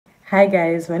Hi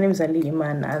guys, my name is Ali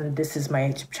Iman and this is my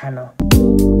YouTube channel.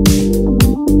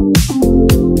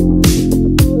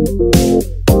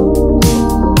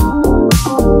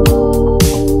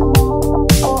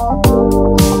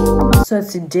 So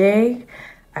today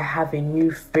I have a new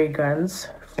fragrance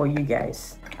for you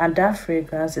guys, and that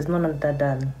fragrance is none other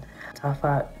than LATTAFA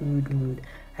Oud Mood.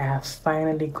 I have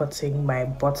finally gotten my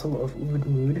bottle of Oud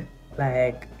Mood.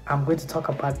 Like, I'm going to talk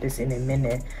about this in a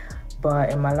minute,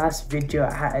 but in my last video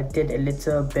I did a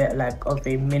little bit like of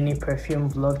a mini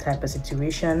perfume vlog type of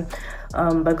situation.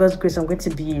 By God's grace, I'm going to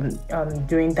be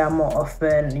doing that more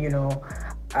often. You know,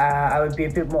 I would be a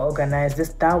bit more organized.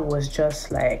 That was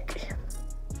just like,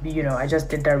 you know, I just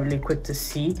did that really quick to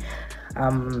see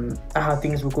how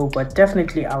things will go, but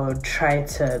definitely I will try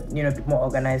to, you know, be more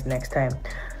organized next time.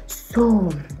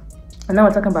 So now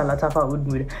we're talking about LATTAFA Oud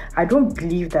Mood. I don't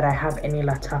believe that I have any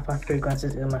LATTAFA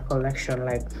fragrances in my collection.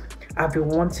 Like, I've been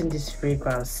wanting this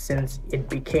fragrance since it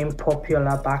became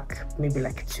popular back maybe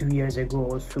like 2 years ago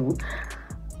or so,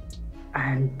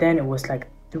 and then it was like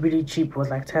really cheap. It was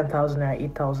like 10,000 naira,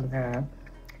 8,000 naira.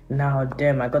 Now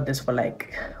damn, I got this for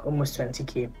like almost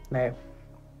 20k. Like,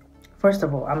 first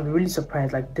of all, I'm really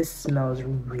surprised. Like, this smells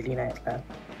really nice. Like,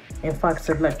 in fact,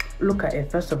 so like, look at it.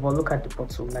 First of all, look at the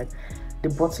bottle. Like, the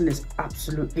bottle is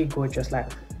absolutely gorgeous.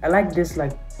 Like, I like this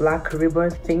like black ribbon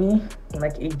thingy.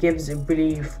 Like, it gives a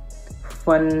really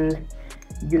fun,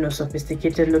 you know,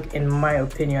 sophisticated look, in my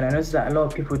opinion. I noticed that a lot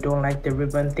of people don't like the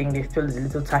ribbon thing. They feel it's a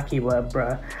little tacky, but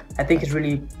bruh, I think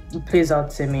it plays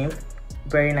out to me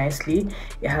very nicely.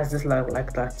 It has this like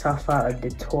LATTAFA at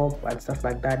the top and stuff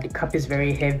like that. The cap is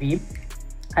very heavy.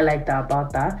 I like that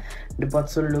about that. The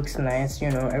bottle looks nice,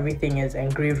 you know, everything is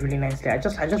engraved really nicely. I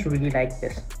just really like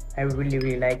this. I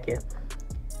really like it.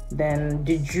 Then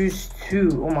the juice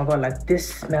too, oh my god, like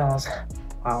this smells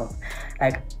wow.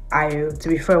 Like, to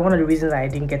be fair, one of the reasons I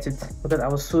didn't get it because I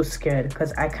was so scared,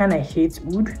 because I kind of hate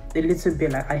oud a little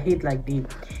bit. Like, I hate like the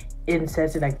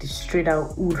incense, like the straight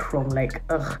out oud from like,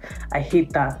 I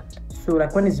hate that. So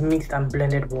like when it's mixed and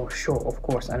blended, well, sure, of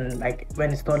course, and like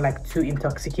when it's not like too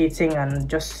intoxicating and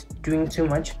just doing too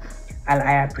much,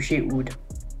 I appreciate oud.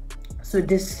 So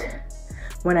this,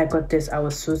 when I got this, I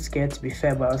was so scared, to be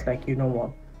fair, but I was like, you know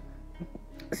what,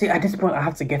 see, at this point I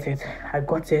have to get it. I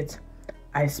got it,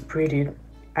 I sprayed it,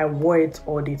 I wore it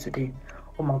all day today.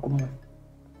 Oh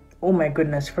my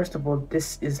goodness. First of all,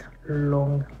 this is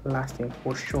long lasting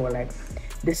for sure. Like,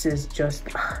 this is just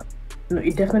no,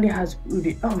 it definitely has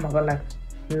oud. Oh my god, like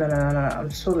no,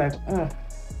 I'm so like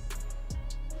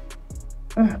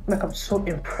like, I'm so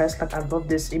impressed. Like, I love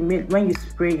this. It made, when you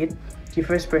spray it, you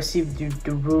first perceive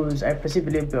the rose. I perceive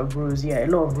a little bit of rose, yeah, a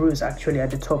lot of rose actually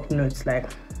at the top notes.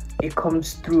 Like, it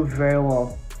comes through very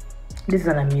well. This is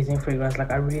an amazing fragrance.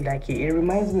 Like, I really like it. It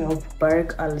reminds me of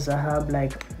Barak Al Zahab.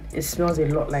 Like, it smells a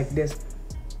lot like this,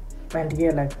 and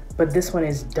yeah, like, but this one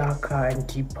is darker and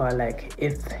deeper. Like,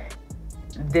 if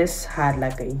this had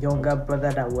like a younger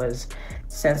brother that was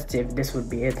sensitive, this would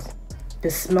be it. The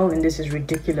smell in this is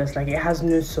ridiculous. Like, it has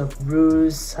notes of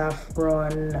rose,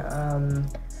 saffron,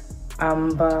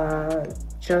 amber,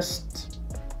 just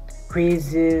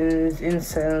raisins,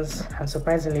 incense, and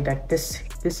surprisingly, like this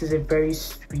is a very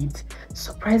sweet,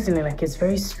 surprisingly, like, it's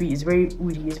very sweet, it's very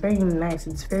woody, it's very nice,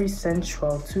 it's very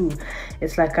sensual too.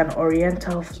 It's like an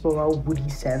oriental floral woody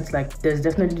scent. Like, there's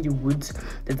definitely the woods,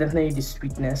 there's definitely the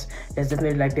sweetness, there's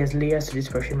definitely like, there's layers to this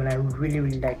perfume, and I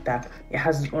really like that. It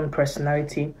has its own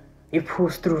personality. It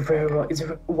pulls through very well. It's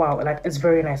wow, like, it's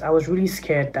very nice. I was really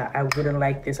scared that I wouldn't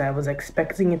like this. I was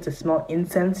expecting it to smell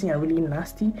incensey and really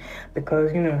nasty,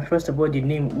 because, you know, first of all, the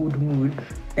name Oud Mood,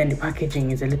 then the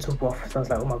packaging is a little rough. So I was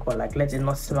like, oh my god, like, let it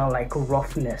not smell like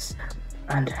roughness.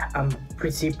 And I'm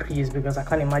pretty pleased, because I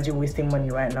can't imagine wasting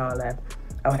money right now. Like,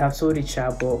 I would have sold it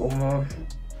sharp, but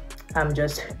I'm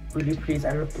just really pleased.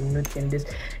 I love the note in this.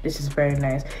 This is very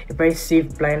nice. A very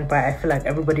safe blind buy. I feel like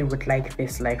everybody would like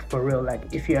this, like, for real. Like,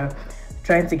 if you're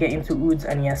trying to get into ouds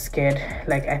and you're scared,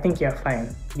 like, I think you're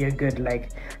fine, you're good. Like,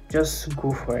 just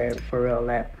go for it, for real.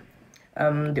 Like,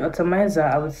 the atomizer,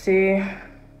 I would say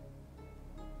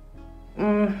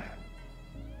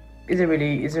isn't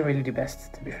really the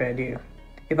best, to be fair to you.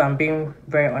 If I'm being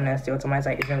very honest, the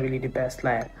atomizer isn't really the best.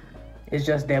 Like, it's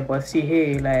just there. But see,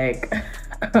 hey, like,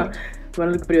 when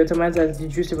I look for the atomizer, the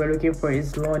juice we're looking for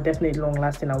is definitely long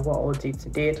lasting. I wore all day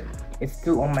today. It's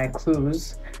still on my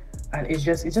clothes, and it's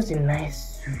just a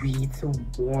nice, sweet,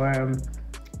 warm,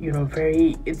 you know,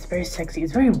 it's very sexy.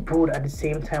 It's very bold at the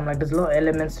same time. Like, there's a lot of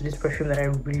elements to this perfume that I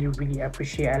really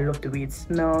appreciate. I love the way it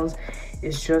smells.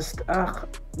 It's just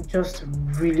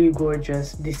really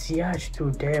gorgeous. The sillage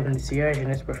too, damn, the sillage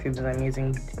in this perfume is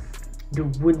amazing. the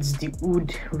woods, the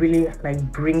oud really like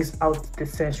brings out the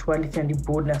sensuality and the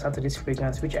boldness out of this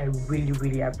fragrance, which I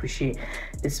really appreciate.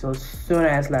 This smells so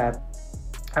nice. Like,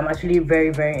 I'm actually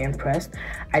very impressed.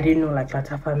 I didn't know like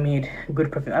LATTAFA made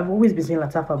good perfume. I've always been seeing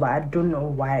LATTAFA, but I don't know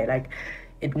why. Like,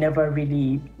 it never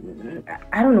really,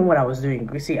 I don't know what I was doing.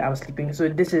 You see, I was sleeping. So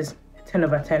this is 10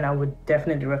 over 10. I would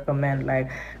definitely recommend,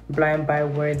 like, blind buy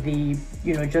worthy.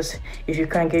 You know, just if you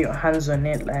can't get your hands on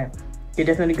it, like, you're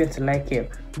definitely going to like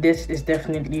it. This is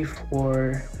definitely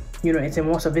for, you know, it's a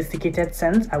more sophisticated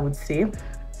scent, I would say.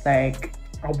 Like,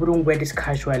 I wouldn't wear this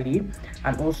casually,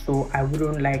 and also I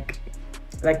wouldn't like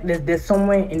there's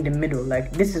somewhere in the middle.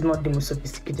 Like, this is not the most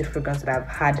sophisticated fragrance that I've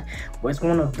had, but it's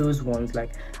one of those ones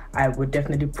like I would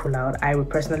definitely pull out. I would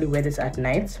personally wear this at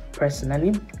night,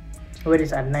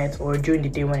 or during the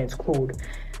day when it's cold.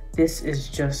 This is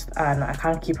just, and I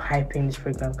can't keep hyping this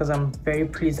fragrance because I'm very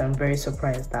pleased. I'm very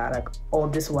surprised that like all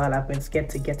this while I've been scared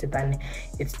to get it and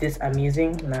it's this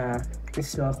amazing. Nah, this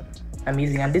smells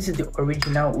amazing. And this is the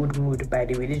original oud mood, by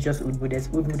the way. This is just oud mood. There's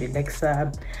oud mood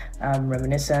elixir,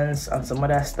 reminiscence, and some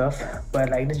other stuff, but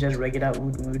like this is just regular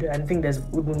oud mood. I think there's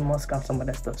oud mood musk and some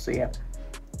other stuff. So yeah,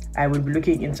 I will be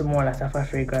looking into more LATTAFA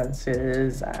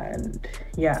fragrances, and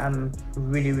yeah, I'm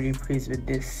really pleased with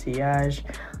this Sillage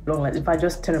long life. If I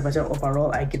just 10%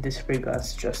 overall, I give this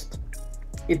fragrance just,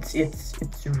 it's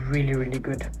really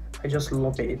good. I just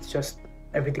love it. It's just,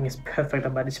 everything is perfect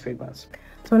about this fragrance.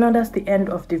 So now that's the end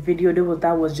of the video.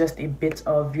 That was just a bit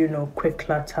of, you know, quick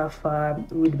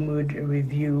LATTAFA oud mood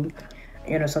review.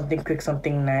 You know, something quick,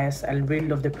 something nice. I really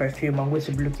love the perfume. I'm going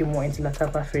to be looking more into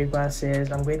LATTAFA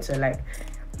fragrances. I'm going to, like,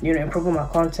 you know, improve my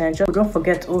content. Just don't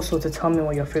forget also to tell me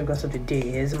what your fragrance of the day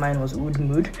is. Mine was oud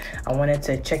mood. I wanted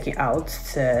to check it out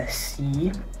to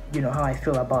see, you know, how I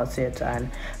feel about it and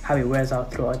how it wears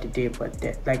out throughout the day. But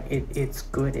like, it's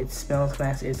good. It smells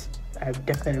nice. I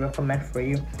definitely recommend for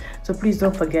you. So please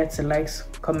don't forget to like,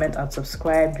 comment, and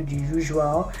subscribe. Do the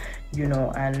usual, you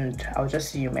know, and I'll just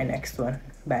see you in my next one.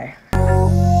 Bye.